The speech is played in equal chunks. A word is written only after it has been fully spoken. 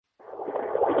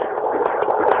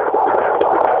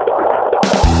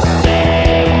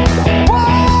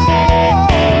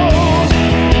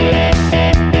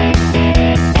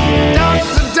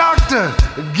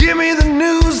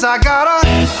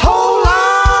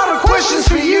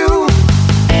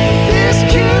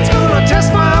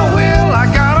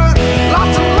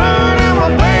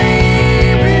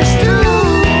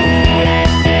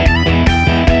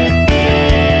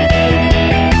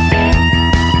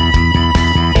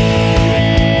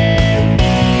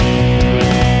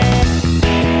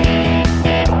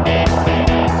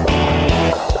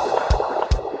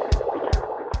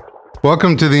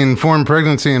Welcome to the Informed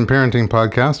Pregnancy and Parenting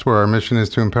Podcast, where our mission is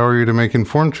to empower you to make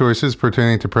informed choices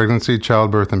pertaining to pregnancy,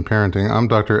 childbirth, and parenting. I'm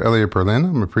Dr. Elliot Berlin.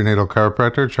 I'm a prenatal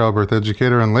chiropractor, childbirth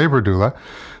educator, and labor doula,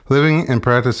 living and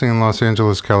practicing in Los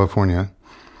Angeles, California.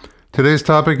 Today's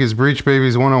topic is Breech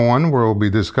Babies 101, where we'll be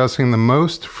discussing the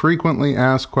most frequently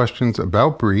asked questions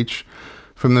about breech,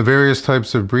 from the various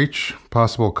types of breech,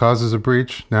 possible causes of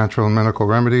breech, natural and medical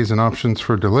remedies, and options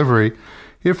for delivery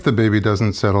if the baby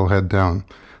doesn't settle head down.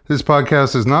 This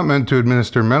podcast is not meant to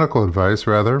administer medical advice.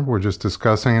 Rather, we're just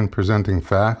discussing and presenting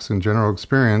facts and general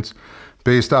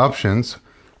experience-based options.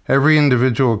 Every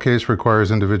individual case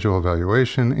requires individual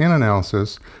evaluation and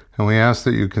analysis, and we ask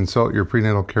that you consult your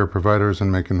prenatal care providers and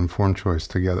make an informed choice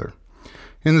together.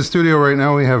 In the studio right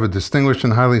now, we have a distinguished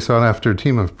and highly sought-after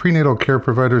team of prenatal care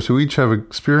providers who each have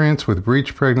experience with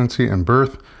breech pregnancy and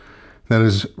birth that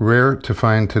is rare to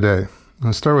find today.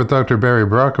 I'll start with Dr. Barry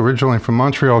Brock, originally from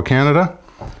Montreal, Canada.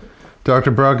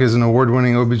 Dr. Brock is an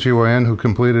award-winning OBGYN who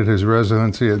completed his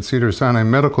residency at Cedars-Sinai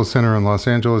Medical Center in Los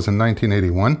Angeles in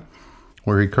 1981,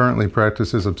 where he currently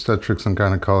practices obstetrics and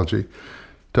gynecology.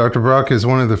 Dr. Brock is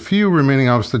one of the few remaining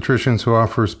obstetricians who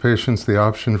offers patients the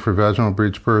option for vaginal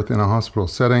breech birth in a hospital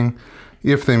setting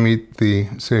if they meet the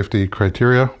safety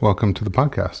criteria. Welcome to the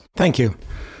podcast. Thank you.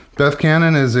 Beth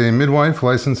Cannon is a midwife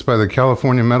licensed by the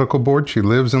California Medical Board. She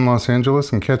lives in Los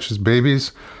Angeles and catches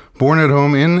babies born at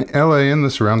home in LA and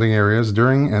the surrounding areas.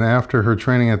 During and after her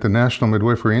training at the National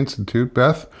Midwifery Institute,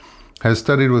 Beth has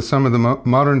studied with some of the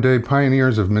modern-day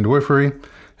pioneers of midwifery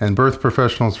and birth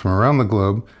professionals from around the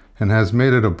globe and has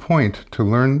made it a point to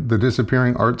learn the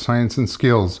disappearing art, science, and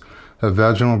skills of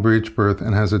vaginal breech birth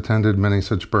and has attended many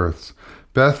such births.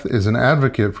 Beth is an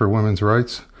advocate for women's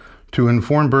rights to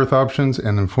informed birth options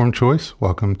and informed choice.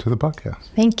 Welcome to the podcast.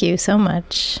 Thank you so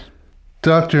much.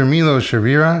 Dr. Milo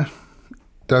Shavira.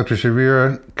 Dr.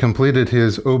 Shavira completed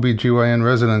his OBGYN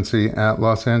residency at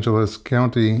Los Angeles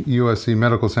County USC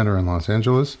Medical Center in Los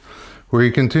Angeles, where he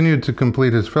continued to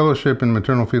complete his fellowship in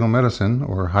maternal fetal medicine,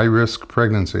 or high-risk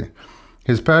pregnancy.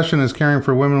 His passion is caring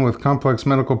for women with complex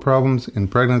medical problems in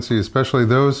pregnancy, especially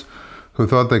those who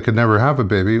thought they could never have a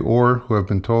baby or who have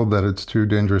been told that it's too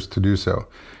dangerous to do so.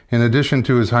 In addition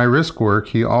to his high-risk work,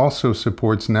 he also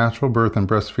supports natural birth and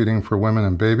breastfeeding for women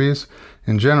and babies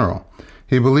in general.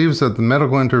 He believes that the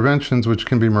medical interventions, which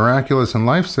can be miraculous and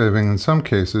life-saving in some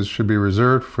cases, should be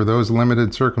reserved for those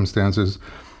limited circumstances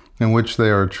in which they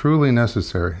are truly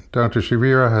necessary. Dr.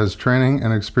 Shavira has training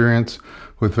and experience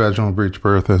with vaginal breech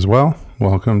birth as well.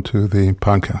 Welcome to the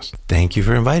podcast. Thank you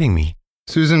for inviting me.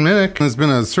 Susan Minnick has been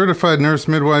a certified nurse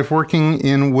midwife working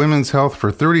in women's health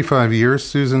for 35 years.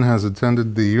 Susan has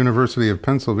attended the University of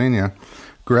Pennsylvania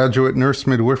graduate nurse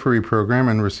midwifery program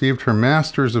and received her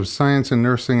Master's of Science in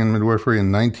Nursing and Midwifery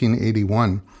in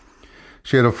 1981.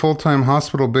 She had a full-time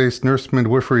hospital-based nurse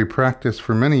midwifery practice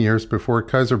for many years before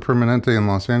Kaiser Permanente in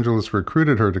Los Angeles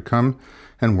recruited her to come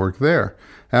and work there.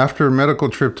 After a medical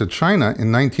trip to China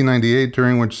in 1998,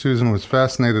 during which Susan was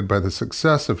fascinated by the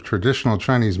success of traditional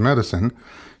Chinese medicine,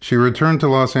 she returned to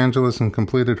Los Angeles and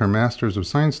completed her Master's of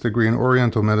Science degree in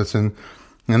Oriental Medicine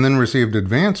and then received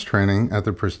advanced training at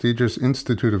the prestigious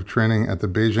Institute of Training at the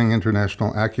Beijing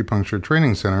International Acupuncture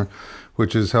Training Center,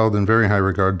 which is held in very high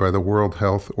regard by the World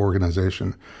Health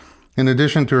Organization. In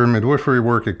addition to her midwifery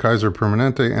work at Kaiser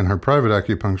Permanente and her private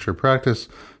acupuncture practice,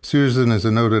 Susan is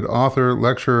a noted author,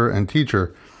 lecturer, and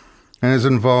teacher, and is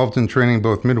involved in training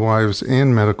both midwives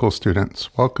and medical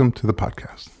students. Welcome to the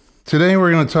podcast. Today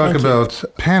we're going to talk about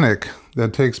panic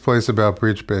that takes place about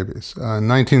breech babies. In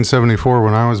 1974,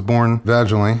 when I was born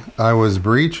vaginally, I was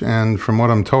breech, and from what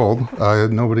I'm told,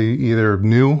 nobody either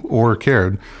knew or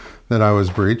cared that I was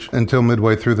breech until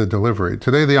midway through the delivery.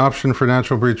 Today, the option for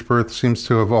natural breech birth seems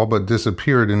to have all but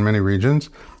disappeared in many regions,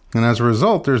 and as a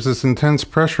result, there's this intense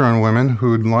pressure on women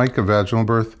who'd like a vaginal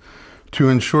birth to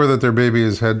ensure that their baby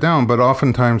is head down, but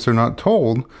oftentimes they're not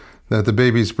told that the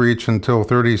baby's breech until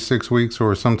 36 weeks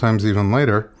or sometimes even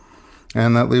later,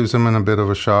 and that leaves them in a bit of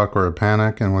a shock or a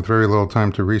panic and with very little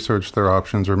time to research their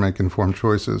options or make informed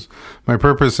choices. My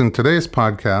purpose in today's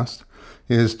podcast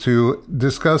is to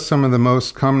discuss some of the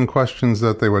most common questions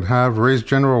that they would have, raise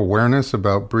general awareness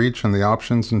about breech and the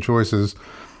options and choices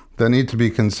that need to be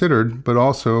considered, but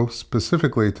also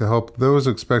specifically to help those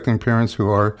expecting parents who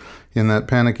are in that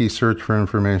panicky search for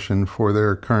information for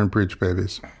their current breech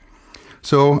babies.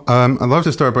 So I'd love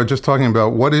to start by just talking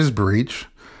about what is breech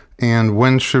And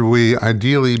when should we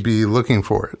ideally be looking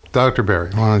for it? Dr.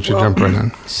 Barry, why don't you jump right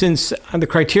in? Since the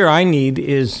criteria I need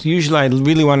is usually I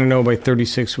really want to know by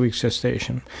 36 weeks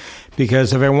gestation.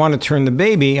 Because if I want to turn the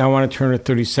baby, I want to turn at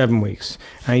 37 weeks.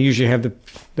 I usually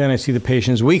then I see the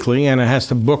patients weekly, and it has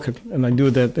to book it, and I do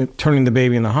that turning the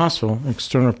baby in the hospital,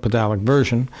 external pedalic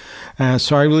version.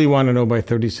 So I really want to know by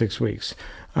 36 weeks.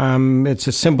 It's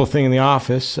a simple thing in the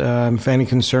office. If any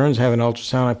concerns, have an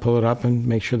ultrasound, I pull it up and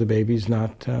make sure the baby's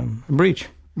not a breech.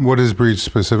 What is breech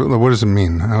specifically? What does it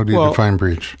mean? How do you define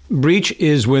breech? Breech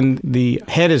is when the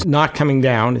head is not coming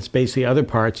down. It's basically other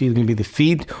parts, either going to be the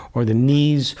feet or the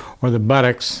knees or the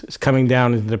buttocks. It's coming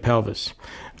down into the pelvis.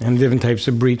 And different types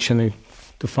of breech, and they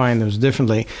define those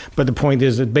differently. But the point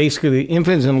is that basically the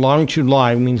infant is in longitude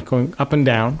lie, means going up and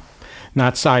down,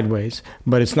 not sideways,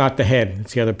 but it's not the head.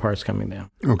 It's the other parts coming down.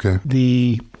 Okay.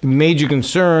 The major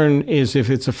concern is if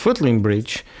it's a footling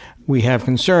breech, we have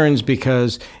concerns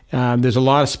because there's a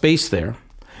lot of space there.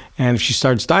 And if she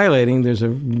starts dilating, there's a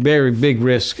very big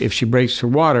risk if she breaks her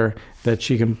water that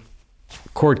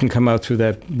cord can come out through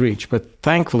that breech. But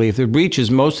thankfully, if the breech is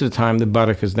most of the time, the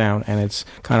buttock is down and it's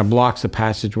kind of blocks the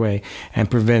passageway and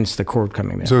prevents the cord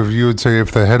coming down. So if you would say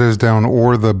if the head is down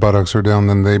or the buttocks are down,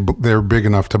 then they're big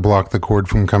enough to block the cord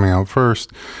from coming out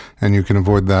first, and you can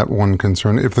avoid that one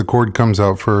concern. If the cord comes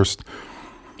out first,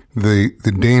 the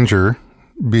danger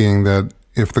being that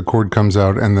if the cord comes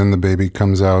out and then the baby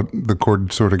comes out, the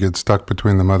cord sort of gets stuck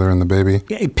between the mother and the baby.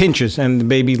 Yeah, it pinches and the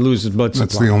baby loses blood supply.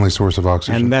 That's the only source of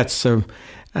oxygen. And that's,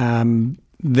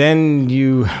 then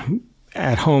you,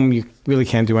 at home, you really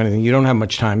can't do anything. You don't have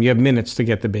much time. You have minutes to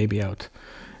get the baby out.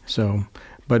 So,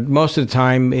 but most of the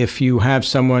time, if you have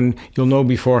someone, you'll know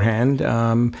beforehand.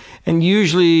 And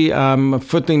usually a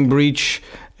footling breech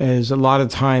is a lot of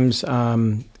times,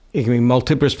 it can be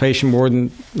multiple patient more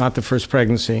than not the first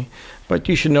pregnancy. But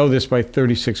you should know this by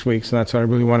 36 weeks, and that's what I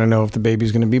really want to know if the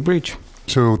baby's going to be breech.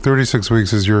 So 36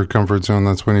 weeks is your comfort zone.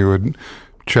 That's when you would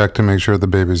check to make sure the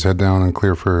baby's head down and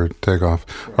clear for takeoff.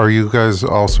 Are you guys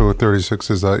also at 36?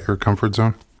 Is that your comfort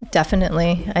zone?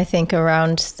 Definitely. I think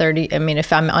around 30. I mean,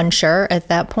 if I'm unsure at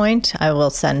that point, I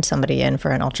will send somebody in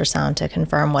for an ultrasound to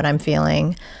confirm what I'm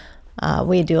feeling.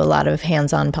 We do a lot of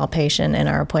hands-on palpation in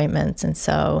our appointments, and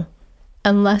so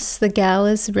unless the gal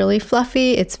is really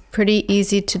fluffy, it's pretty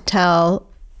easy to tell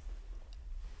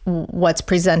what's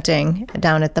presenting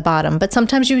down at the bottom. But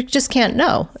sometimes you just can't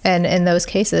know. And in those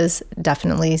cases,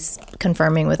 definitely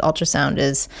confirming with ultrasound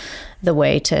is the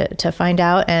way to find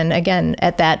out. And again,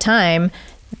 at that time,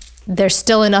 there's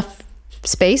still enough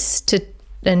space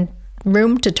and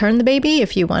room to turn the baby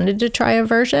if you wanted to try a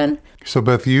version. So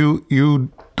Beth,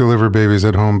 you deliver babies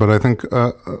at home, but I think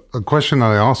a question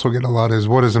that I also get a lot is,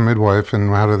 what is a midwife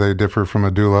and how do they differ from a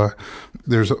doula?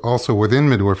 There's also within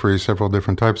midwifery several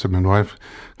different types of midwife,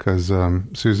 because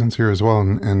Susan's here as well,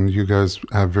 and you guys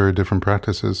have very different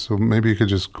practices. So maybe you could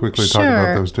just quickly talk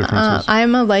about those differences.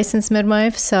 I'm a licensed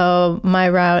midwife, so my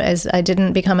route is I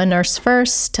didn't become a nurse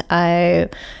first.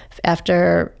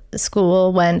 After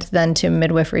school, went then to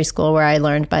midwifery school where I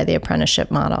learned by the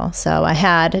apprenticeship model. So I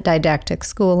had didactic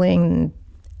schooling,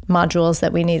 modules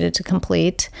that we needed to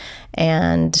complete,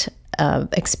 and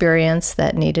experience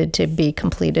that needed to be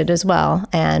completed as well.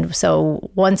 And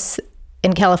so once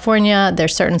in California,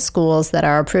 there's certain schools that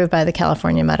are approved by the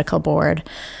California Medical Board.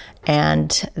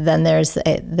 And then there's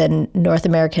the North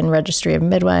American Registry of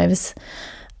Midwives,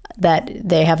 that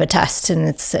they have a test, and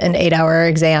it's an 8-hour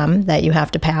exam that you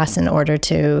have to pass in order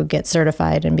to get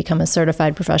certified and become a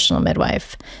certified professional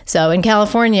midwife. So in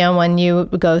California, when you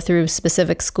go through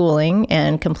specific schooling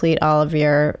and complete all of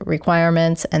your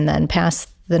requirements and then pass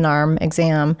the NARM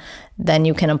exam, then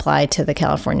you can apply to the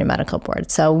California Medical Board.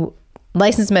 So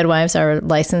licensed midwives are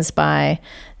licensed by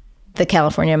the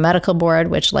California Medical Board,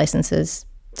 which licenses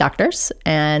doctors,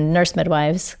 and nurse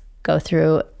midwives go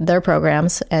through their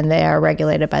programs, and they are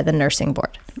regulated by the nursing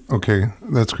board. Okay,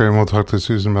 that's great. And we'll talk to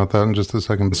Susan about that in just a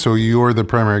second. So you're the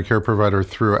primary care provider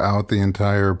throughout the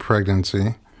entire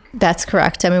pregnancy. That's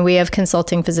correct. I mean, we have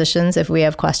consulting physicians if we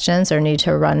have questions or need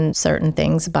to run certain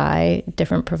things by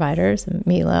different providers,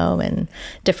 Milo and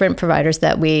different providers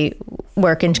that we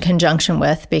work in conjunction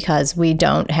with, because we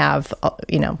don't have,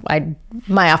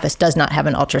 my office does not have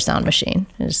an ultrasound machine.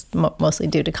 It's mostly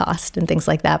due to cost and things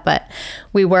like that. But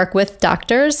we work with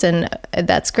doctors, and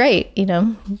that's great,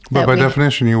 But by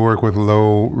definition, you work with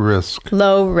low risk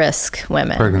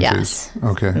women. Pregnancies. Yes.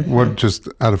 Okay. Mm-hmm. What, just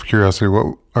out of curiosity,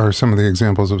 what are some of the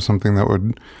examples of something that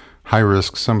would high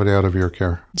risk somebody out of your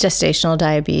care? Gestational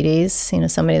diabetes,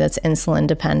 somebody that's insulin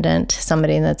dependent,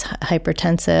 somebody that's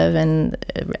hypertensive and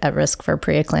at risk for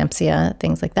preeclampsia,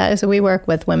 things like that. So we work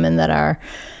with women that are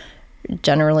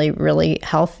generally really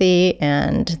healthy,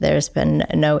 and there's been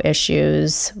no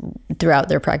issues throughout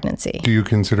their pregnancy. Do you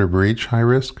consider breech high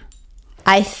risk?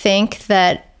 I think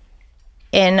that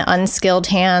in unskilled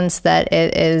hands that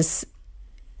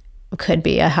could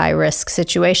be a high risk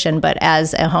situation, but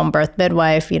as a home birth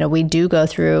midwife, we do go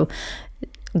through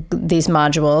these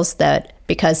modules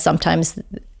because sometimes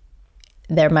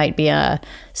there might be a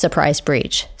surprise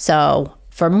breech. So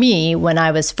for me, when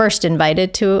I was first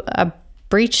invited to a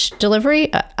breech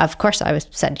delivery, of course I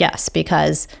said yes,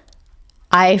 because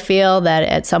I feel that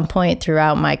at some point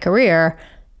throughout my career,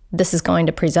 this is going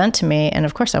to present to me, and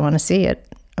of course I want to see it.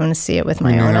 I want to see it with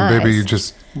my own eyes. Maybe you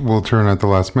just will turn at the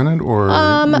last minute,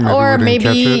 or maybe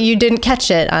you didn't catch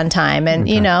it on time, and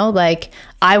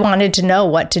I wanted to know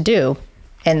what to do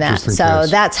in that. So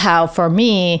that's how, for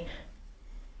me,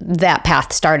 that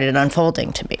path started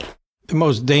unfolding to me. The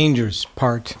most dangerous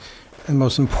part, the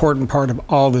most important part of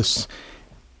all this,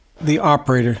 the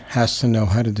operator has to know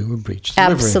how to do a breech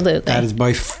delivery. Absolutely. That is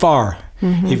by far.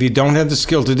 Mm-hmm. If you don't have the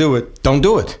skill to do it, don't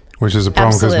do it. Which is a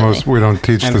problem because we don't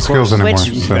teach the skills anymore.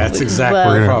 That's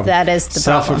exactly the problem. That is the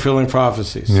self-fulfilling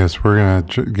prophecies. Yes, we're going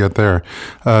to get there.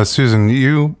 Susan,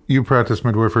 you practice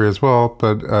midwifery as well,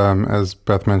 but as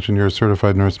Beth mentioned, you're a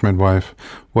certified nurse midwife.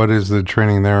 What is the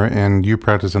training there? And you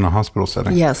practice in a hospital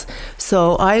setting. Yes.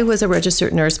 So I was a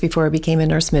registered nurse before I became a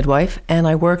nurse midwife, and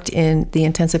I worked in the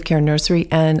intensive care nursery,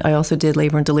 and I also did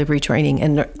labor and delivery training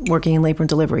and working in labor and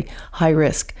delivery, high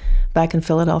risk, back in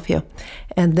Philadelphia.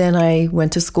 And then I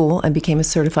went to school and became a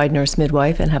certified nurse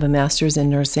midwife and have a master's in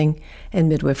nursing and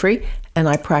midwifery, and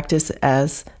I practice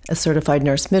as a certified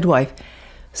nurse midwife.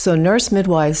 So nurse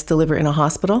midwives deliver in a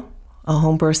hospital, a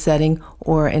home birth setting,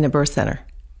 or in a birth center.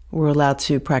 We're allowed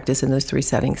to practice in those three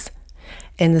settings.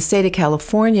 In the state of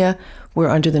California, we're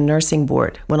under the nursing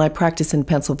board. When I practiced in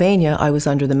Pennsylvania, I was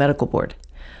under the medical board.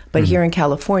 But here in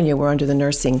California, we're under the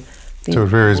nursing So it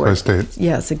varies by state.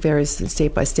 Yes, it varies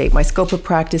state by state. My scope of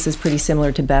practice is pretty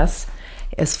similar to Beth's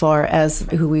as far as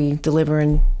who we deliver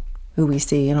and who we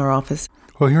see in our office.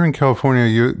 Well, here in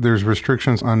California, there's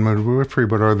restrictions on midwifery,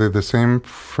 but are they the same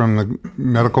from the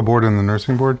medical board and the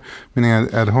nursing board? Meaning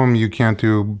at home, you can't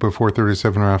do before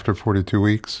 37 or after 42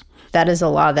 weeks? That is a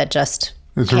law that just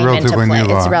came into play. New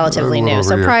law, it's relatively new.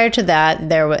 So here. prior to that,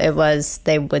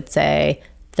 they would say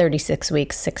 36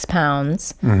 weeks, 6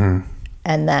 pounds. Mm-hmm.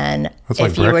 And then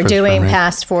if you were doing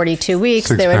past 42 weeks,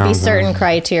 there would be certain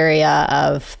criteria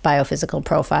of biophysical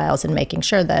profiles and making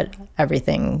sure that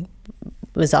everything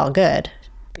was all good.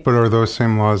 But are those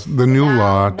same laws, the new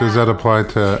law, does that apply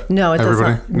to No, it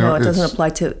everybody? doesn't. No, it doesn't apply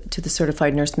to the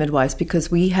certified nurse midwives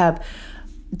because we have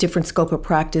different scope of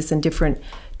practice and different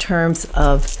terms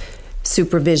of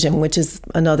supervision, which is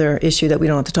another issue that we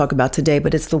don't have to talk about today,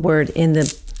 but it's the word in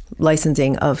the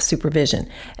licensing of supervision.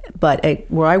 But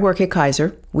where I work at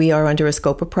Kaiser, we are under a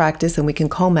scope of practice and we can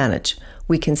co-manage.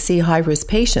 We can see high-risk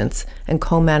patients and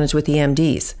co-manage with the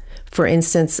MDs. For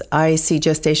instance, I see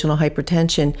gestational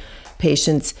hypertension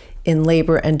patients in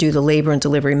labor and do the labor and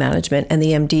delivery management, and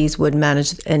the MDs would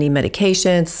manage any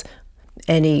medications,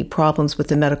 any problems with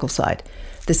the medical side.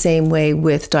 The same way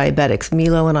with diabetics.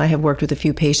 Milo and I have worked with a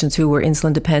few patients who were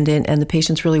insulin dependent, and the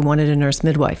patients really wanted a nurse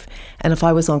midwife. And if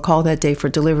I was on call that day for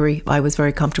delivery, I was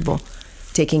very comfortable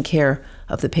taking care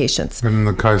of the patients. And in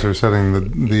the Kaiser setting, the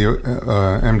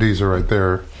MDs are right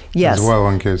there as well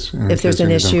in case if there's an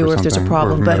issue or if there's a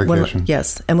problem. But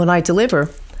when I deliver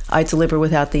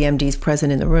without the MDs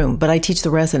present in the room. But I teach the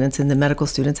residents and the medical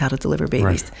students how to deliver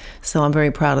babies. Right. So I'm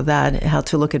very proud of that, how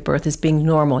to look at birth as being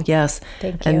normal, yes,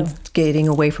 and getting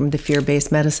away from the fear-based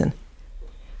medicine.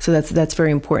 So that's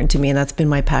very important to me, and that's been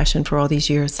my passion for all these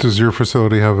years. Does your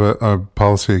facility have a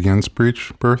policy against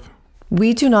breech birth?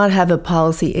 We do not have a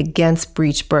policy against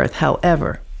breech birth.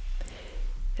 However,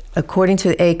 according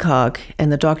to ACOG,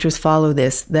 and the doctors follow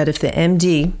this, that if the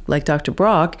MD, like Dr.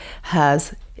 Brock,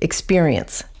 has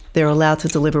experience, they're allowed to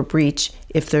deliver breech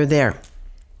if they're there,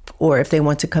 or if they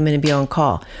want to come in and be on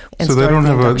call. So they don't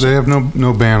have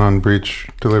no ban on breech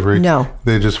delivery. No,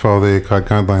 they just follow the ACOG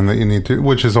guideline that you need to,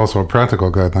 which is also a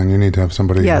practical guideline. You need to have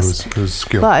somebody who's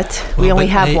skilled. But we only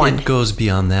have one. It goes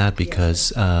beyond that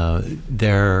because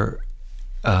there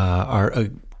are a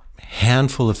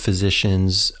handful of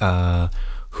physicians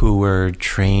who were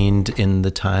trained in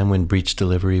the time when breech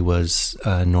delivery was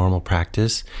normal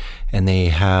practice, and they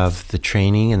have the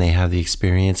training and they have the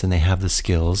experience and they have the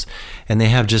skills, and they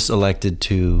have just elected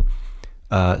to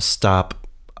stop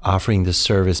offering this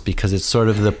service because it's sort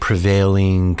of the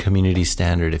prevailing community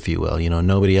standard, if you will. You know,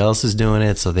 nobody else is doing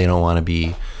it, so they don't want to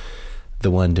be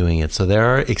the one doing it. So there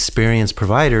are experienced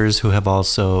providers who have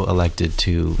also elected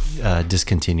to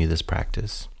discontinue this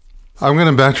practice. I'm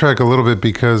going to backtrack a little bit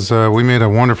because we made a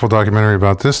wonderful documentary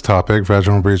about this topic,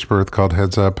 vaginal breech birth, called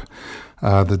Heads Up,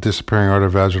 The Disappearing Art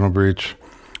of Vaginal Breech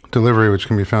Delivery, which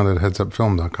can be found at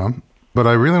headsupfilm.com. But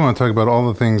I really want to talk about all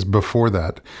the things before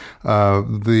that.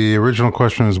 The original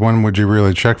question is, when would you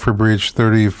really check for breech?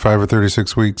 35 or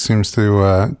 36 weeks seems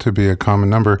to be a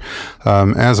common number.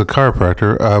 As a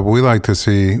chiropractor, we like to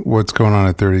see what's going on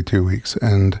at 32 weeks.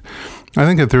 And I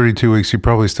think at 32 weeks, you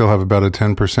probably still have about a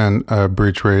 10%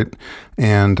 breech rate.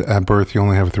 And at birth, you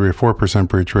only have a 3 or 4%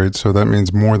 breech rate. So that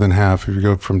means more than half. If you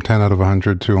go from 10 out of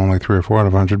 100 to only 3 or 4 out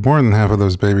of 100, more than half of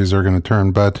those babies are going to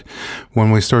turn. But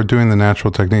when we start doing the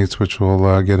natural techniques, which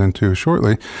we'll get into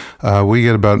shortly, we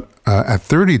get about, at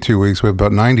 32 weeks, we have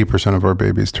about 90% of our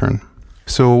babies turn.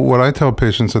 So what I tell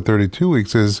patients at 32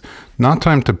 weeks is not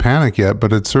time to panic yet,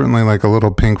 but it's certainly like a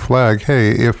little pink flag. Hey,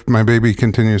 if my baby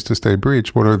continues to stay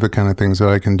breech, what are the kind of things that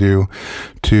I can do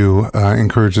to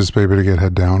encourage this baby to get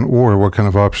head down? Or what kind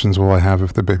of options will I have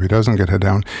if the baby doesn't get head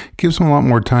down? It gives them a lot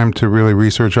more time to really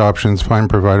research options, find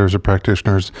providers or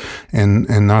practitioners, and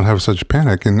not have such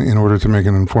panic in order to make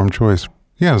an informed choice.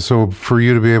 Yeah, so for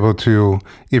you to be able to,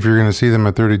 if you're going to see them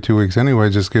at 32 weeks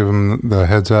anyway, just give them the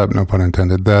heads up, no pun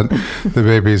intended, that the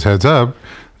baby's heads up,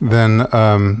 then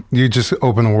you just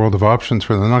open a world of options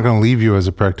for them. They're not going to leave you as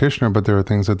a practitioner, but there are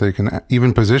things that they can,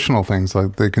 even positional things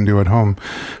like they can do at home.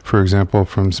 For example,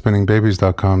 from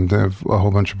spinningbabies.com, they have a whole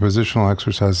bunch of positional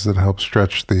exercises that help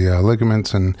stretch the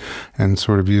ligaments and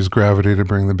sort of use gravity to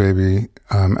bring the baby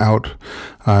out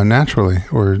naturally,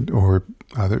 or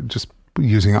just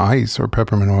using ice or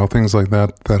peppermint oil, things like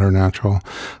that are natural.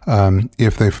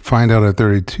 If they find out at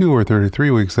 32 or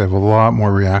 33 weeks, they have a lot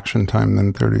more reaction time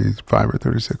than 35 or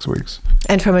 36 weeks.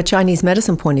 And from a Chinese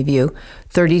medicine point of view,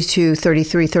 32,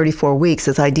 33, 34 weeks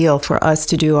is ideal for us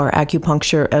to do our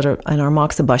acupuncture and our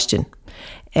moxibustion.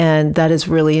 And that is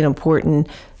really an important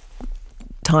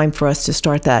time for us to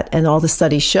start that. And all the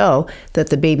studies show that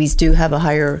the babies do have a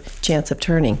higher chance of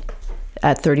turning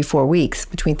at 34 weeks,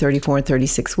 between 34 and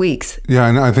 36 weeks. Yeah,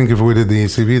 and I think if we did the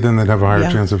ECV, then they'd have a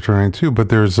higher chance of turning too. But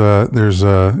there's a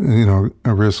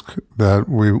risk that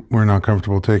we're not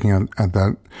comfortable taking at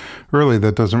that early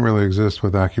that doesn't really exist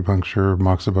with acupuncture,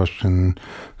 moxibustion,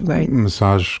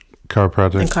 massage,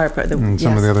 chiropractic, and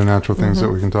some of the other natural things that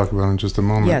we can talk about in just a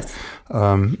moment. Yes.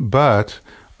 But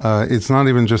it's not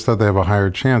even just that they have a higher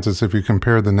chance. It's if you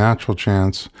compare the natural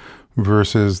chance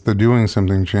versus the doing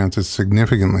something chance is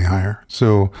significantly higher.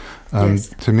 So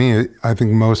to me, I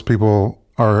think most people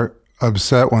are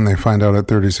upset when they find out at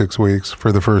 36 weeks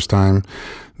for the first time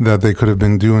that they could have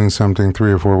been doing something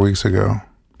 3 or 4 weeks ago.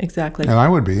 Exactly. And I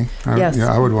would be. Yes.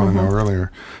 I would want to know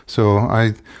earlier. So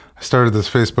I started this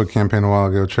Facebook campaign a while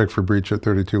ago, check for breech at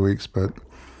 32 weeks, but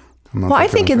well, I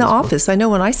think in the office, I know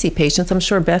when I see patients, I'm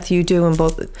sure, Beth, you do, and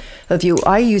both of you,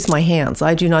 I use my hands.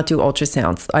 I do not do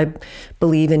ultrasounds. I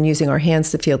believe in using our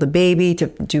hands to feel the baby, to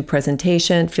do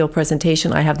feel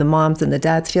presentation. I have the moms and the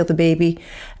dads feel the baby.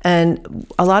 And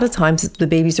a lot of times the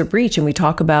babies are breech, and we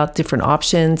talk about different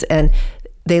options, and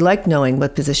they like knowing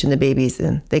what position the baby's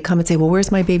in. They come and say, well,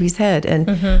 where's my baby's head?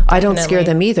 And I don't scare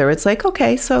them either. It's like,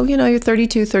 okay, so, you're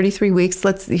 32, 33 weeks.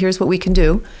 Here's what we can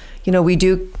do. We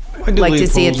do like to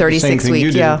see at 36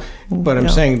 weeks. Yeah. But I'm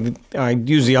saying I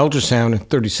use the ultrasound at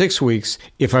 36 weeks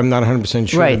if I'm not 100%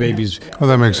 sure the baby's... Oh,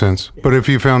 that makes sense. But if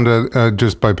you found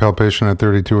just by palpation at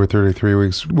 32 or 33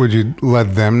 weeks, would you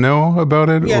let them know about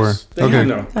it? Yes, or? They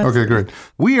know. Okay, great.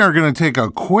 We are going to take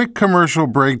a quick commercial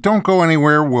break. Don't go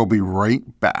anywhere. We'll be right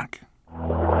back.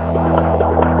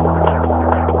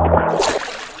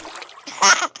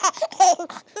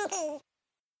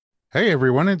 Hey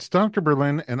everyone, it's Dr.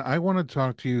 Berlin, and I want to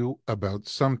talk to you about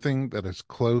something that is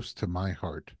close to my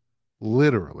heart.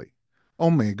 Literally.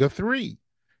 Omega-3.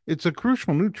 It's a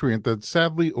crucial nutrient that's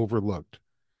sadly overlooked.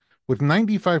 With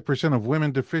 95% of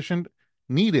women deficient,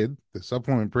 Needed, the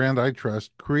supplement brand I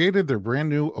trust, created their brand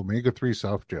new Omega-3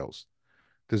 soft gels.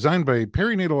 Designed by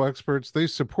perinatal experts, they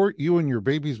support you and your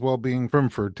baby's well-being from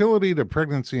fertility to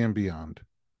pregnancy and beyond.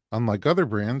 Unlike other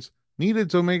brands,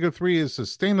 Needed's Omega-3 is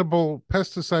sustainable,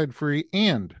 pesticide-free,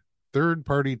 and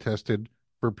third-party tested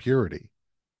for purity.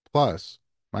 Plus,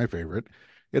 my favorite,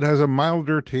 it has a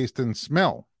milder taste and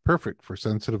smell, perfect for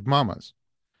sensitive mamas.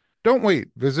 Don't wait.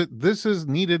 Visit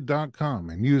thisisneeded.com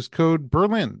and use code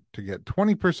BERLIN to get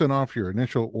 20% off your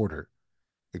initial order.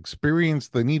 Experience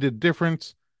the needed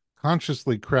difference,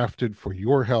 consciously crafted for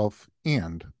your health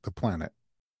and the planet.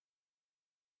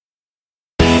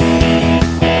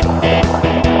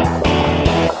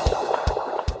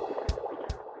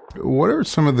 What are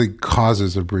some of the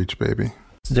causes of breech, baby?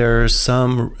 There are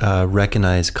some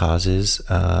recognized causes.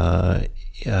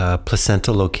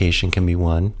 Placenta location can be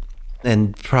one.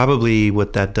 And probably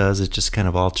what that does is just kind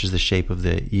of alters the shape of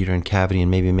the uterine cavity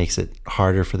and maybe makes it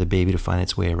harder for the baby to find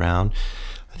its way around.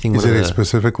 I think is it a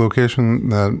specific location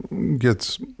that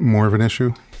gets more of an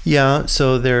issue? Yeah,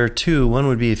 so there are two. One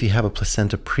would be if you have a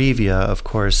placenta previa. Of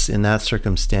course, in that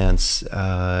circumstance,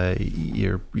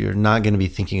 you're not going to be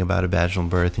thinking about a vaginal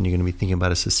birth, and you're going to be thinking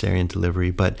about a cesarean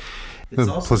delivery. But the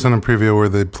placenta previa, where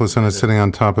the placenta is sitting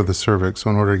on top of the cervix,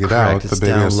 so in order to get out, the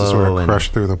baby has to sort of crush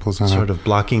through the placenta, sort of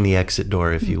blocking the exit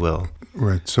door, if you will.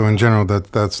 Right. So in general,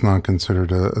 that's not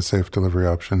considered a safe delivery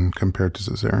option compared to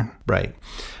cesarean. Right.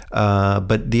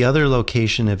 But the other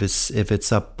location, if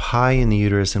it's up high in the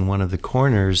uterus in one of the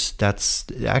corners, that's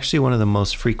actually one of the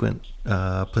most frequent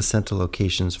placenta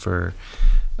locations for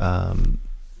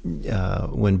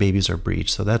when babies are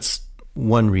breached. So that's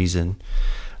one reason.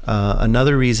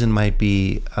 Another reason might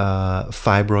be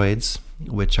fibroids,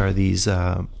 which are these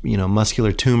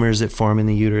muscular tumors that form in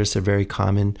the uterus. They're very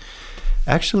common.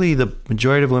 Actually, the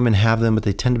majority of women have them, but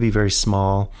they tend to be very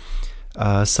small.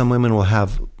 Some women will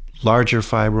have larger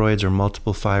fibroids or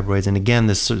multiple fibroids. And again,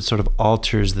 this sort of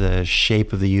alters the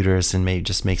shape of the uterus and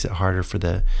just makes it harder for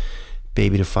the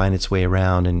baby to find its way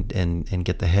around and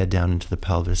get the head down into the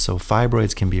pelvis. So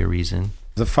fibroids can be a reason.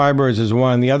 The fibroids is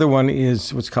one. The other one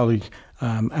is what's called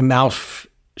a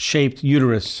mouth-shaped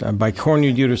uterus,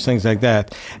 bicornuate uterus, things like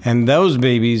that. And those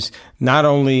babies, not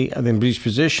only are they in breech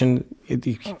position,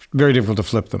 it's very difficult to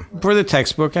flip them. For the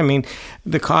textbook, I mean,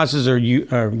 the causes are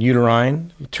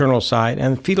uterine, maternal side,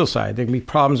 and fetal side. There can be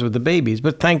problems with the babies,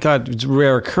 but thank God it's a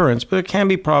rare occurrence, but there can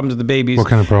be problems with the babies. What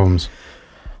kind of problems?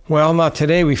 Well, not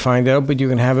today we find out, but you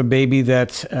can have a baby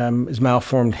that is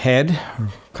malformed head,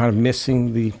 kind of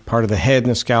missing the part of the head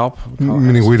and the scalp.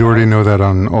 Meaning we'd already know that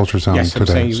on ultrasound yes,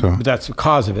 today. I'm saying but that's the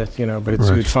cause of it, but it's,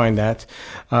 you'd find that.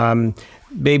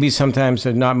 Babies sometimes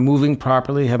are not moving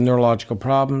properly, have neurological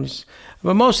problems.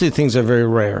 But most of the things are very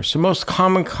rare. So most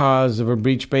common cause of a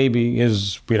breech baby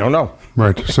is we don't know.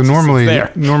 Right. So normally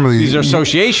these are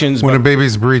associations. When a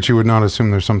baby's breech, you would not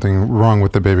assume there's something wrong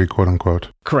with the baby, quote unquote.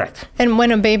 Correct. And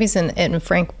when a baby's in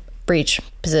frank breech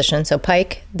position, so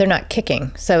pike, they're not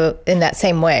kicking. So in that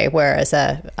same way, whereas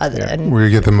where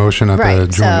you get the motion at the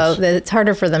joints. So it's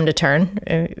harder for them to turn.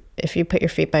 If you put your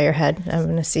feet by your head, I'm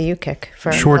going to see you kick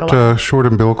for short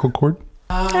umbilical cord.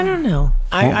 I don't know.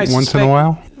 I Once in a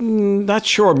while? Not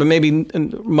sure, but maybe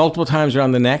multiple times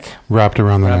around the neck. Wrapped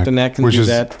around the neck. And which do is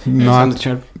that. not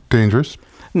dangerous.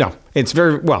 No, it's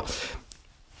very, well,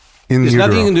 in there's utero.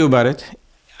 nothing you can do about it.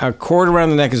 A cord around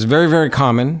the neck is very, very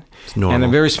common. It's normal. And a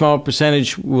very small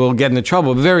percentage will get into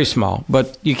trouble, very small,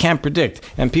 but you can't predict.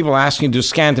 And people ask you to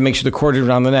scan to make sure the cord is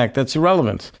around the neck. That's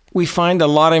irrelevant. We find a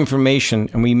lot of information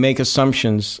and we make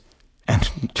assumptions, and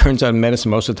it turns out in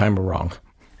medicine most of the time we're wrong.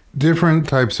 Different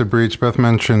types of breech. Beth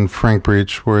mentioned frank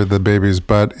breech, where the baby's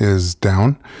butt is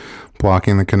down,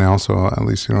 blocking the canal, so at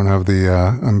least you don't have the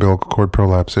umbilical cord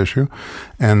prolapse issue.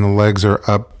 And the legs are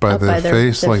up by the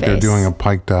face, like they're doing a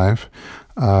pike dive.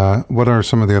 What are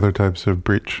some of the other types of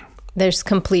breech? There's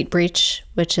complete breech,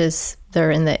 which is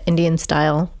they're in the Indian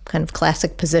style kind of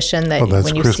classic position that that's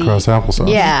when you crisscross applesauce.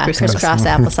 Yeah, crisscross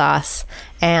applesauce.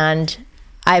 And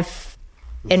I've,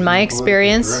 in my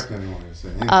experience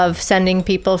of sending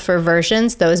people for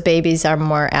versions, those babies are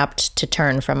more apt to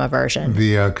turn from a version.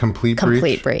 The complete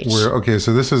breech? Okay,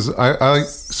 so this is, I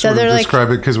sort of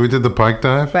describe it because we did the pike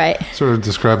dive. Right. Sort of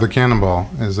describe the cannonball.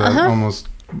 Is that almost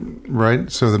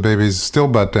right? So the baby's still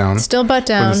butt down. But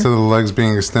instead of the legs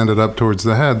being extended up towards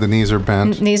the head, the knees are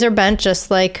bent. Knees are bent,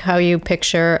 just like how you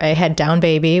picture a head down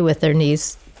baby with their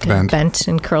knees bent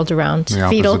and curled around.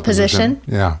 Fetal position.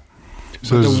 Yeah.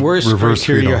 So the worst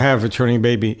criteria you have for turning a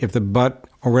baby, if the butt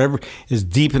or whatever is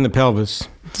deep in the pelvis.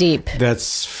 Deep.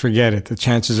 Forget it. The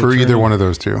chances for either one of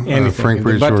those two. Frank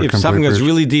breech or complete breech. If something goes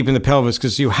really deep in the pelvis,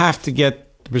 because you have to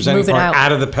get the presenting part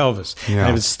out of the pelvis. Yeah.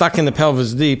 And if it's stuck in the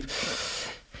pelvis deep,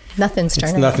 nothing's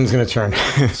turning. Nothing's going to turn.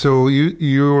 So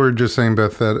you were just saying,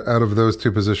 Beth, that out of those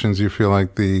two positions, you feel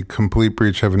like the complete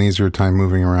breech have an easier time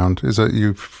moving around. Is that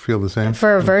you feel the same?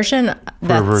 For a version,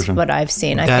 that's what I've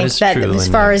seen. I think that true, as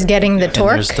far as getting the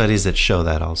torque. There's studies that show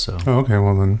that also. Oh, okay,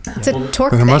 well then. It's a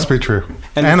torque then it must be true.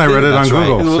 And I read it on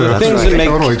Google. Right. So that's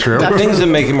totally true. The things that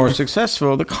make it more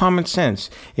successful, the common sense.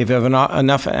 If you have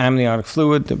enough amniotic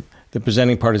fluid, the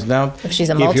presenting part is down. If she's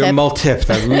a multip. If you're a multip,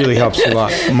 that really helps a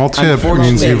lot. Multip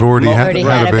means you've already had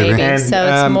a baby. And,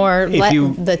 so it's more,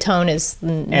 the tone is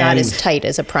not as tight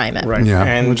as a primate. Right.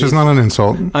 Yeah, which is not an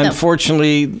insult.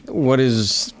 Unfortunately, what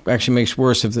is actually makes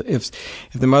worse if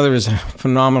the mother has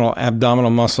phenomenal abdominal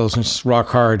muscles and just rock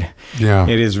hard. Yeah.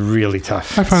 It is really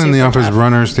tough. I find in the office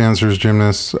runners, dancers,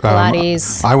 gymnasts.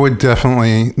 Pilates. I would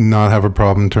definitely not have a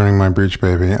problem turning my breech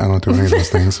baby. I don't do any of those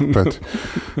things, but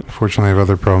fortunately I have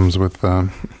other problems with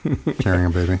carrying a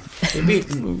baby. It'd be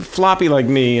floppy like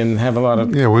me and have a lot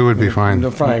of... Yeah, we would be fine.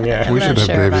 Fine, yeah. We I'm should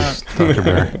not have sure babies, Dr.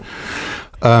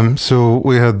 Barry. So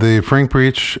we had the Frank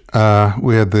breech,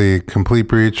 we had the complete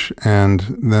breech, and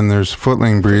then there's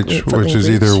footling breech, which is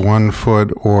either 1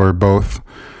 foot or both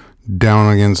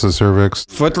down against the cervix.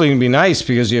 Footling would be nice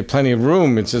because you have plenty of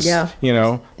room. It's just,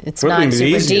 It's footling not is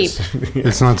the super deep. easiest.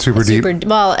 It's not super deep.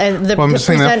 Well, and the I'm just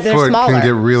saying that they're foot smaller. can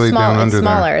get really down It's under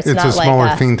smaller. there. It's It's not a smaller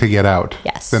like thing to get out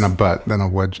Yes. than a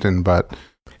wedged-in butt.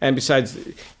 And besides,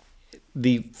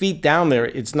 the feet down there,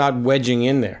 it's not wedging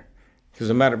in there.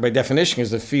 Because by definition,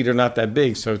 because the feet are not that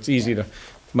big, so it's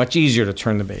much easier to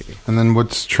turn the baby. And then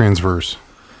what's transverse?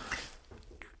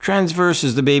 Transverse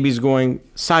is the baby's going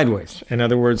sideways. In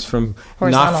other words, from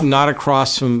Horizontal. not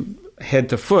across from head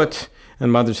to foot,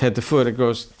 and mother's head to foot, it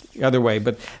goes the other way.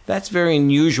 But that's very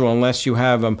unusual unless you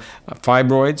have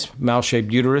fibroids,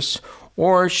 mal-shaped uterus,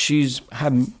 or she's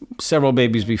had several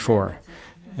babies before.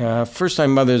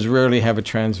 First-time mothers rarely have a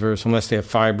transverse unless they have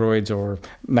fibroids or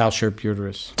mal-shaped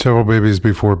uterus. Several babies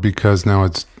before because now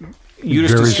it's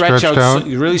Uterus very to stretch stretched out, out,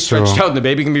 really stretched so- out, and the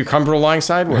baby can be comfortable lying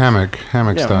sideways. hammock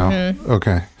Yeah. style.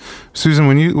 Okay, Susan,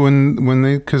 when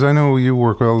they, because I know you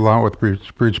work a lot with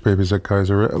breech babies at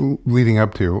Kaiser, leading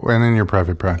up to and in your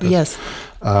private practice. Yes.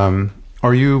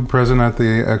 Are you present at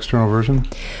the external version?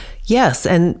 Yes,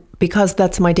 and because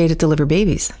that's my day to deliver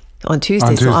babies on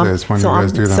Tuesdays. On Tuesdays, when you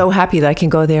guys do that. I'm so happy that I can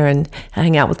go there and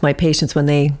hang out with my patients when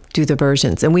they do the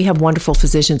versions. And we have wonderful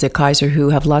physicians at Kaiser who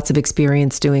have lots of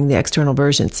experience doing the external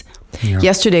versions. Yeah.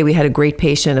 Yesterday we had a great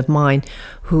patient of mine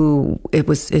who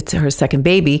it's her second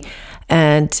baby,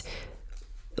 and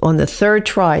on the third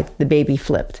try the baby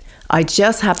flipped. I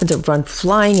just happened to run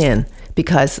flying in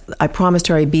because I promised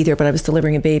her I'd be there, but I was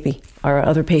delivering a baby. Our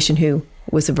other patient who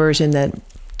was a version that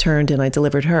turned and I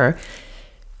delivered her.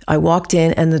 I walked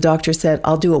in and the doctor said,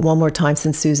 I'll do it one more time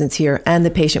since Susan's here. And the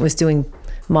patient was doing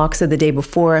Moxa the day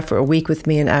before for a week with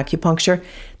me in acupuncture.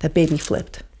 That baby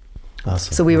flipped.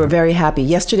 Awesome. So we were very happy.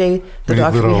 Yesterday, the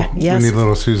doctor... We need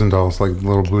little Susan dolls, like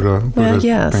little Buddha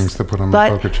things to put on the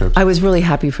poker chips. I was really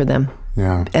happy for them.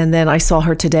 Yeah. And then I saw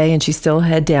her today and she's still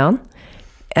head down.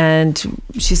 And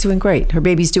she's doing great. Her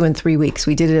baby's due in 3 weeks.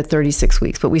 We did it at 36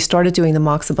 weeks, but we started doing the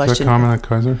Is that moxibustion common at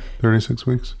Kaiser? 36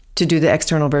 weeks? to do the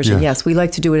external version. Yes, we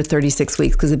like to do it at 36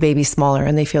 weeks because the baby's smaller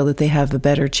and they feel that they have a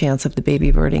better chance of the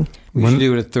baby verting. We should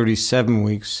do it at 37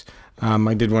 weeks.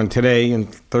 I did one today,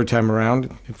 and third time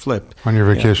around, it flipped. On your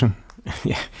vacation?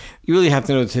 Yeah. You really have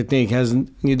to know the technique.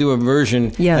 When you do a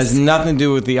version, Yes. has nothing to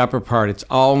do with the upper part. It's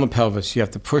all in the pelvis. You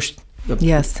have to push the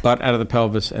butt out of the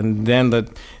pelvis and then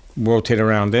rotate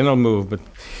around. Then it'll move, but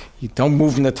you don't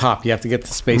move from the top. You have to get the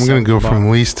space. I'm going out to go the bottom.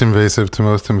 from least invasive to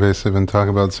most invasive and talk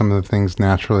about some of the things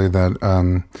naturally that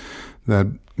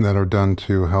are done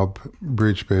to help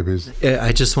breech babies.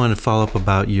 I just want to follow up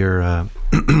about your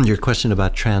your question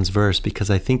about transverse, because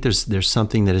I think there's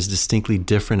something that is distinctly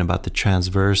different about the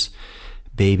transverse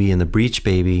baby and the breech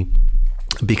baby,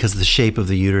 because the shape of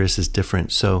the uterus is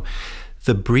different. So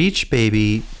the breech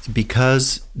baby,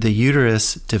 because the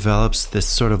uterus develops this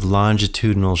sort of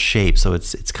longitudinal shape, so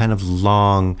it's kind of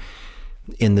long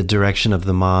in the direction of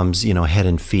the mom's, head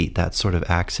and feet, that sort of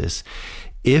axis.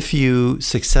 If you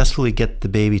successfully get the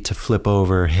baby to flip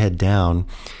over head down,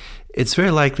 it's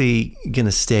very likely going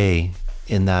to stay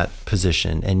in that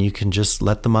position, and you can just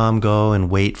let the mom go and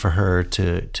wait for her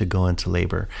to go into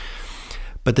labor.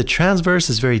 But the transverse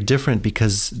is very different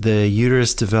because the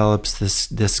uterus develops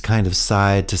this kind of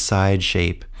side to side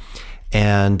shape,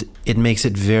 and it makes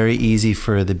it very easy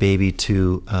for the baby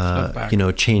to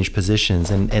change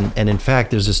positions. And in fact,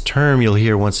 there's this term you'll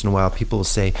hear once in a while. People will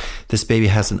say this baby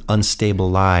has an unstable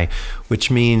lie,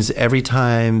 which means every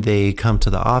time they come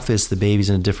to the office, the baby's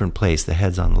in a different place. The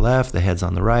head's on the left, the head's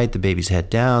on the right, the baby's head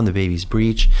down, the baby's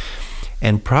breech.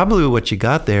 And probably what you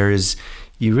got there is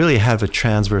you really have a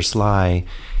transverse lie,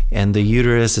 and the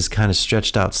uterus is kind of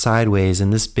stretched out sideways,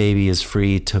 and this baby is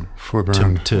free to flip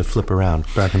around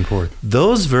Back and forth.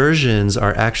 Those versions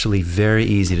are actually very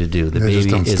easy to do. The They just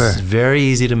baby don't is stay. very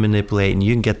easy to manipulate, and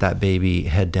you can get that baby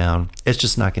head down. It's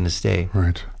just not going to stay.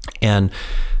 Right. And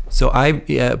so I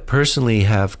personally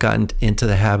have gotten into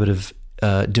the habit of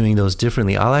doing those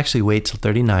differently. I'll actually wait till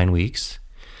 39 weeks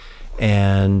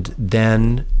and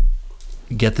then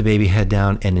get the baby head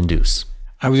down and induce.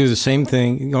 I would do the same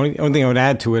thing. The only thing I would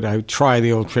add to it, I would try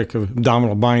the old trick of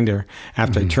abdominal binder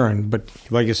after I turn. But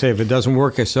like I say, if it doesn't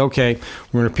work, I say, okay,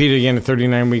 we're going to repeat it again at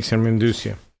 39 weeks and I'm going to induce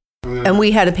you. And we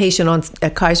had a patient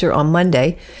at Kaiser on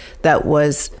Monday that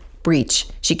was Breech.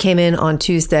 She came in on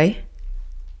Tuesday,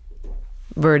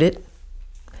 verted.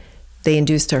 They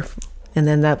induced her. And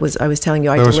then I was telling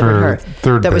you, I delivered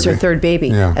her. That was her third baby.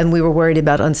 Yeah. And we were worried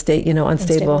about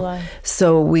unstable. line.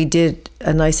 So we did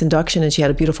a nice induction, and she had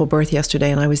a beautiful birth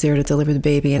yesterday, and I was there to deliver the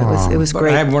baby, and it was But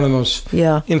great. I had one of the most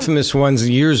infamous ones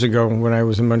years ago when I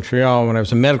was in Montreal, when I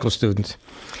was a medical student.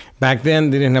 Back then,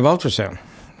 they didn't have ultrasound.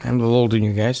 I'm a little older than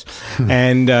you guys.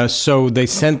 And so they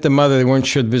sent the mother, they weren't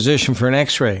sure the position, for an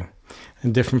x-ray. A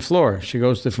different floor. She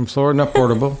goes to different floor, not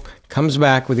portable, comes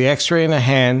back with the x-ray in her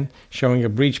hand, showing a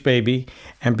breech baby,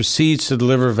 and proceeds to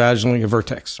deliver vaginally a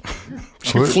vertex.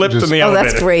 She flipped in the elevator.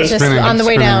 That's great. Just on the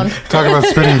way down. Talk about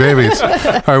spinning babies. All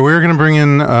right, we're going to bring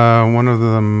in one of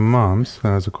the moms that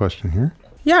has a question here.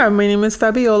 Yeah, my name is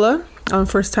Fabiola. I'm a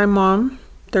first-time mom,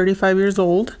 35 years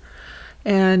old.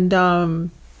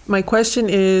 And my question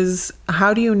is,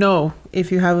 how do you know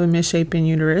if you have a misshapen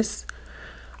uterus?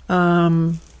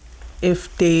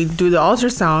 If they do the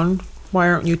ultrasound, why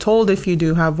aren't you told if you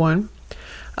do have one?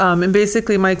 And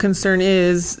basically my concern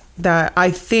is that I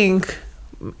think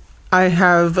I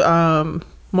have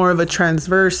more of a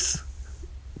transverse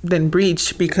than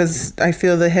breech, because I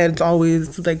feel the head's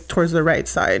always like towards the right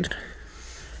side.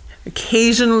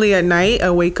 Occasionally at night I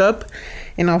wake up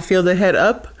and I'll feel the head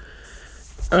up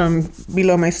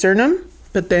below my sternum,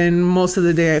 but then most of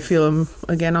the day I feel them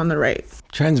again on the right.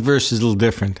 Transverse is a little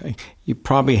different. You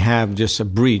probably have just a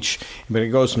breech, but it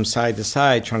goes from side to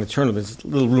side trying to turn it. There's a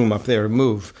little room up there to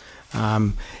move.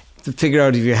 To figure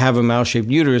out if you have a mal-shaped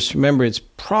uterus, remember, it's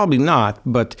probably not,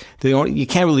 but you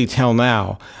can't really tell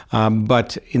now.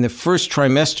 But in the first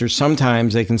trimester,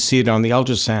 sometimes they can see it on the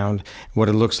ultrasound, what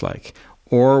it looks like.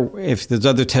 Or if there's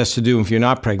other tests to do if you're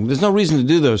not pregnant. There's no reason to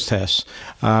do those tests.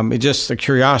 It's just a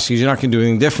curiosity. You're not going to do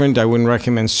anything different. I wouldn't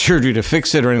recommend surgery to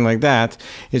fix it or anything like that.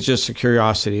 It's just a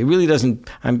curiosity. It really doesn't.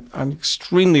 I'm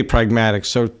extremely pragmatic.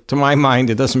 So to my mind,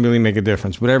 it doesn't really make a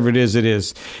difference. Whatever it is, it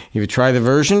is. If you try the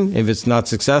version, if it's not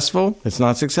successful, it's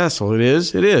not successful. It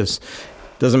is, it is.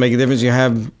 Doesn't make a difference you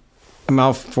have a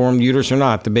malformed uterus or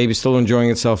not. The baby's still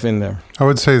enjoying itself in there. I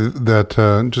would say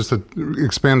that just to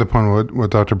expand upon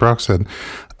what Dr. Brock said,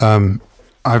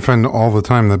 I find all the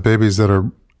time that babies that are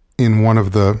in one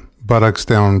of the buttocks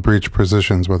down breech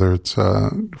positions, whether it's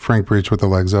frank breech with the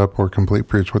legs up or complete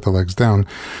breech with the legs down,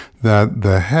 that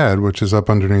the head, which is up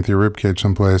underneath your rib cage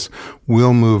someplace,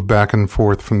 will move back and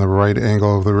forth from the right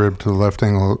angle of the rib to the left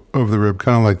angle of the rib,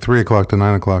 kind of like 3 o'clock to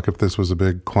 9 o'clock if this was a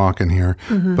big clock in here,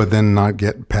 but then not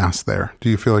get past there. Do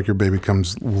you feel like your baby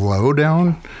comes low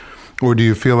down? Or do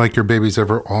you feel like your baby's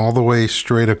ever all the way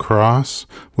straight across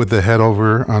with the head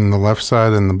over on the left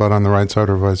side and the butt on the right side,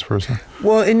 or vice versa?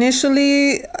 Well,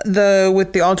 initially,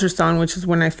 with the ultrasound, which is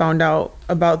when I found out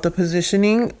about the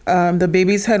positioning, the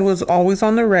baby's head was always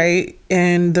on the right,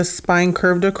 and the spine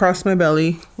curved across my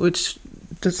belly, which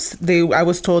I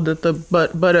was told that the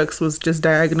buttocks was just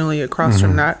diagonally across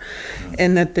from that,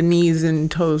 and that the knees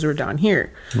and toes were down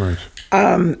here. Right.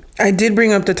 I did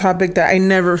bring up the topic that I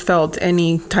never felt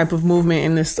any type of movement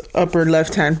in this upper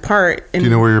left-hand part. And do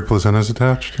you know where your placenta is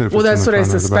attached? Well, that's what I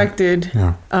suspected.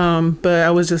 Yeah. But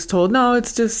I was just told, no,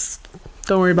 it's just,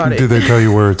 don't worry about it. Did they tell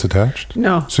you where it's attached?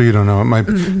 No. So you don't know. It might,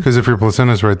 because if your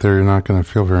placenta's right there, you're not going to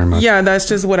feel very much. Yeah, that's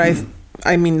just what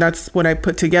that's what I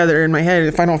put together in my head.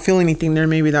 If I don't feel anything there,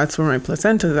 maybe that's where my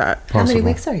placenta's at. Possible. How many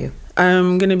weeks are you?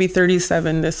 I'm going to be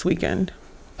 37 this weekend.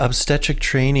 Obstetric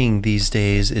training these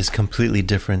days is completely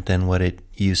different than what it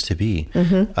used to be.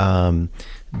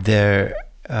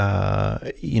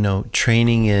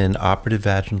 Training in operative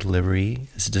vaginal delivery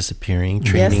is disappearing.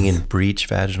 Training in breech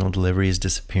vaginal delivery is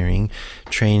disappearing.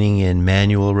 Training in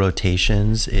manual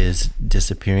rotations is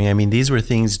disappearing. I mean, these were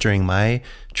things during my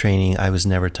training I was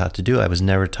never taught to do. I was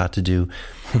never taught to do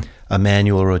a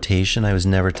manual rotation. I was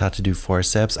never taught to do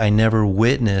forceps. I never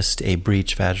witnessed a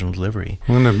breech vaginal delivery.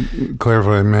 I'm going to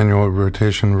clarify manual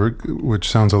rotation, which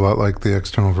sounds a lot like the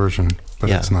external version, but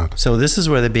it's not. So this is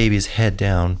where the baby's head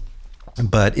down,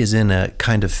 but is in a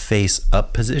kind of face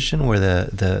up position where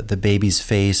the baby's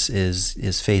face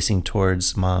is facing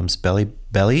towards mom's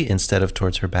belly instead of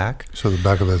towards her back. So the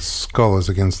back of the skull is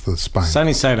against the spine.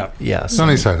 Sunny side up. Yeah.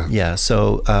 Sunny side up. Yeah.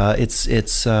 So it's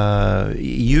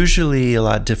usually a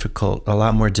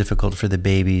lot more difficult for the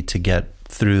baby to get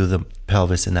through the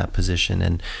pelvis in that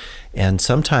position, and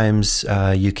sometimes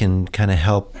you can kind of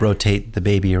help rotate the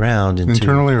baby around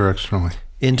internally or externally.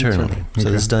 Internally.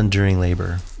 So it's done during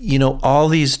labor. You know, all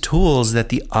these tools that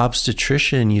the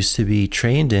obstetrician used to be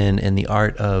trained in the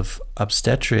art of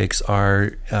obstetrics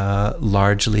are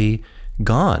largely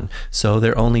gone. So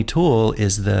their only tool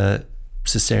is the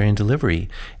cesarean delivery.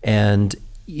 And,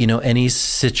 you know, any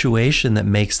situation that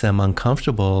makes them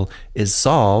uncomfortable is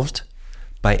solved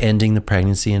by ending the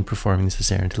pregnancy and performing the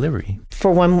cesarean delivery.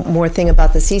 For one more thing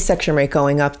about the C-section rate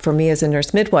going up, for me as a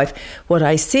nurse midwife, what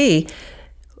I see,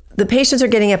 the patients are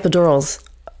getting epidurals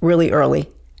really early.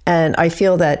 And I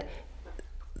feel that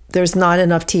there's not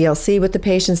enough TLC with the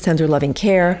patients, tender loving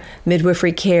care,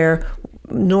 midwifery care,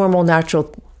 normal,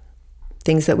 natural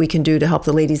things that we can do to help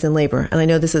the ladies in labor. And I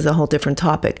know this is a whole different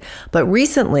topic. But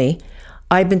recently,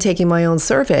 I've been taking my own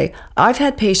survey. I've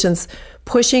had patients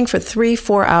pushing for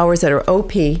 3-4 hours that are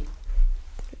OP,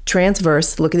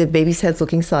 transverse, look at the baby's heads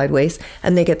looking sideways,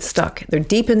 and they get stuck. They're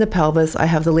deep in the pelvis. I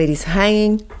have the ladies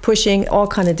hanging, pushing, all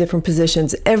kind of different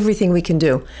positions, everything we can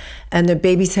do. And their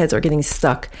baby's heads are getting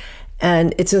stuck.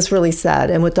 And it's just really sad.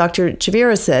 And what Dr.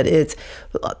 Chavira said, it's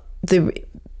the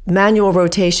manual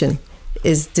rotation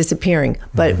is disappearing,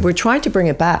 but we're trying to bring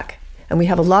it back. And we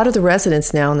have a lot of the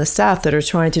residents now and the staff that are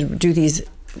trying to do these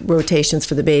rotations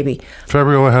for the baby.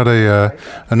 Fabiola had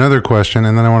another question,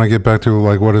 and then I want to get back to,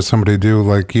 like, what does somebody do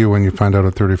like you when you find out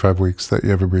at 35 weeks that you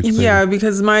have a breech baby? Yeah,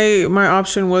 because my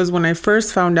option was, when I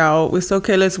first found out, was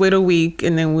okay, let's wait a week,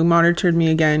 and then we monitored me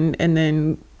again, and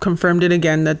then confirmed it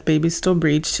again that baby's still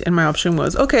breached. And my option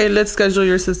was, okay, let's schedule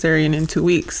your cesarean in 2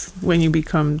 weeks when you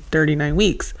become 39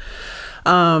 weeks.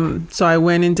 So I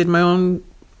went and did my own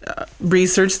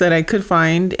research that I could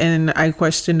find, and I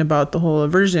questioned about the whole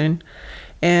aversion.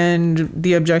 And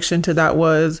the objection to that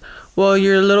was, well,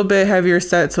 you're a little bit heavier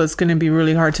set, so it's going to be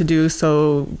really hard to do.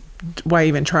 So why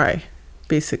even try,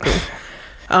 basically?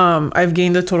 I've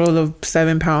gained a total of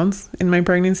 7 pounds in my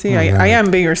pregnancy. I am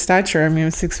bigger stature. I mean,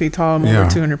 I'm 6 feet tall. I'm over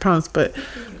 200 pounds, but you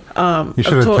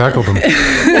should have tackled them.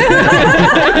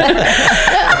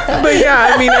 But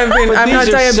yeah, I mean, I'm not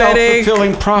diabetic.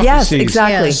 Self-fulfilling prophecies. Yes,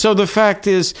 exactly. Yeah. So the fact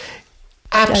is,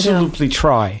 absolutely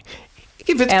try.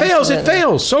 If it fails, it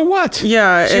fails. So what?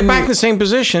 Yeah, So you're back in the same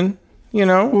position, you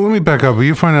know? Well, let me back up.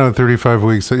 You find out at 35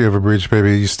 weeks that you have a breech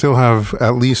baby. You still have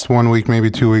at least 1 week,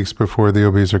 maybe 2 weeks before the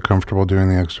OBs are comfortable doing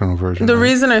the external version. The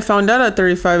reason I found out at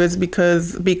 35 is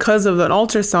because of an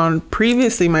ultrasound.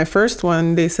 Previously, my first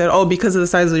one, they said, oh, because of the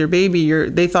size of your baby,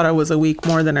 they thought I was a week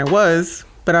more than I was.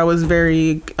 But I was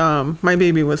my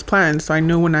baby was planned. So I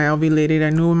knew when I ovulated,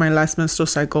 I knew when my last menstrual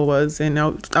cycle was. And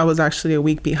I was actually a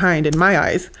week behind in my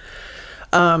eyes.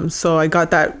 So I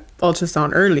got that ultrasound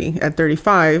early at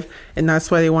 35, and that's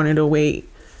why they wanted to wait.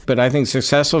 But I think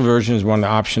successful version is one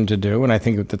option to do, and I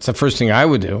think that's the first thing I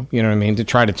would do, you know what I mean, to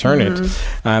try to turn it.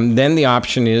 Then the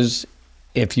option is,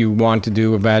 if you want to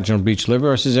do a vaginal breech delivery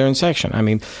or cesarean section. I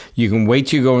mean, you can wait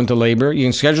till you go into labor. You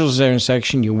can schedule a cesarean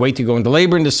section. You wait to go into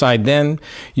labor and decide then.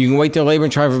 You can wait till labor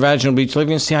and try for vaginal breech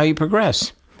delivery and see how you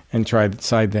progress and try to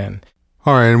decide then.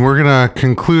 All right, and we're going to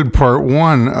conclude part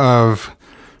 1 of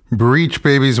Breech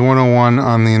Babies 101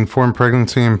 on the Informed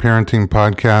Pregnancy and Parenting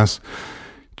podcast.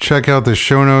 Check out the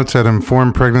show notes at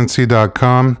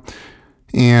informedpregnancy.com.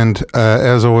 And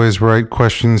as always, write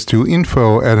questions to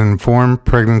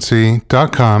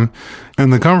info@informedpregnancy.com.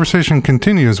 And the conversation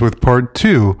continues with part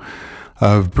 2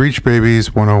 of Breech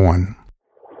Babies 101.